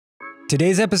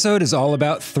Today's episode is all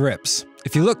about thrips.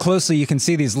 If you look closely, you can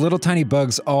see these little tiny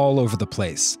bugs all over the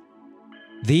place.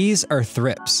 These are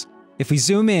thrips. If we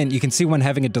zoom in, you can see one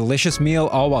having a delicious meal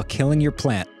all while killing your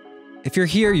plant. If you're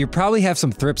here, you probably have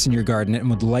some thrips in your garden and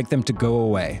would like them to go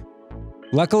away.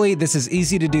 Luckily, this is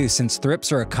easy to do since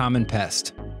thrips are a common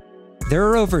pest. There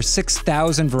are over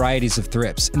 6,000 varieties of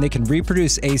thrips, and they can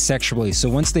reproduce asexually, so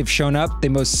once they've shown up, they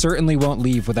most certainly won't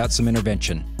leave without some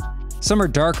intervention. Some are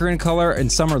darker in color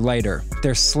and some are lighter.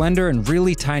 They're slender and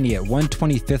really tiny at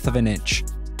 1/25th of an inch.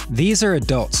 These are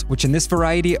adults, which in this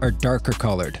variety are darker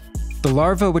colored. The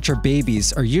larvae, which are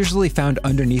babies, are usually found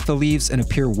underneath the leaves and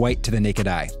appear white to the naked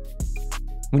eye.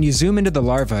 When you zoom into the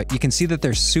larvae, you can see that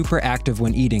they're super active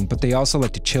when eating, but they also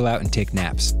like to chill out and take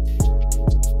naps.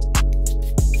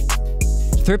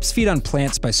 Thrips feed on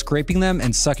plants by scraping them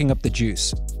and sucking up the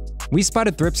juice. We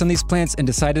spotted thrips on these plants and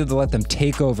decided to let them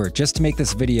take over just to make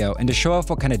this video and to show off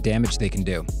what kind of damage they can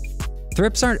do.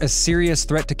 Thrips aren't a serious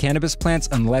threat to cannabis plants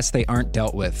unless they aren't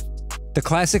dealt with. The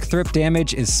classic thrip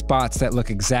damage is spots that look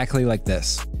exactly like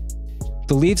this.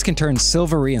 The leaves can turn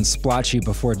silvery and splotchy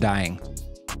before dying.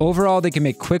 Overall, they can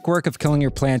make quick work of killing your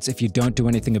plants if you don't do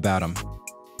anything about them.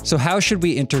 So how should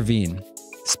we intervene?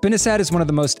 Spinosad is one of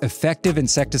the most effective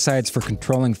insecticides for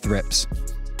controlling thrips.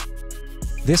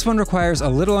 This one requires a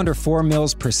little under 4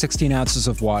 mL per 16 ounces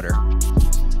of water.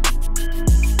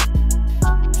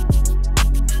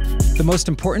 The most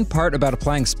important part about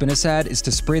applying spinosad is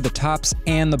to spray the tops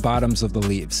and the bottoms of the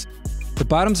leaves. The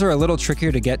bottoms are a little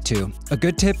trickier to get to. A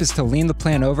good tip is to lean the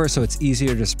plant over so it's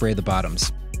easier to spray the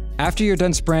bottoms. After you're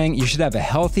done spraying, you should have a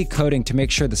healthy coating to make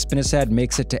sure the spinosad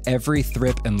makes it to every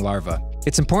thrip and larva.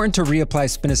 It's important to reapply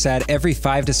spinosad every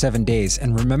 5 to 7 days,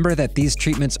 and remember that these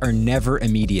treatments are never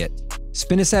immediate.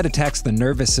 Spinosad attacks the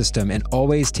nervous system and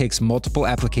always takes multiple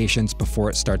applications before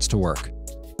it starts to work.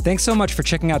 Thanks so much for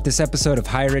checking out this episode of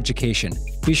Higher Education.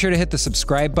 Be sure to hit the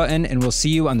subscribe button, and we'll see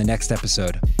you on the next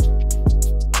episode.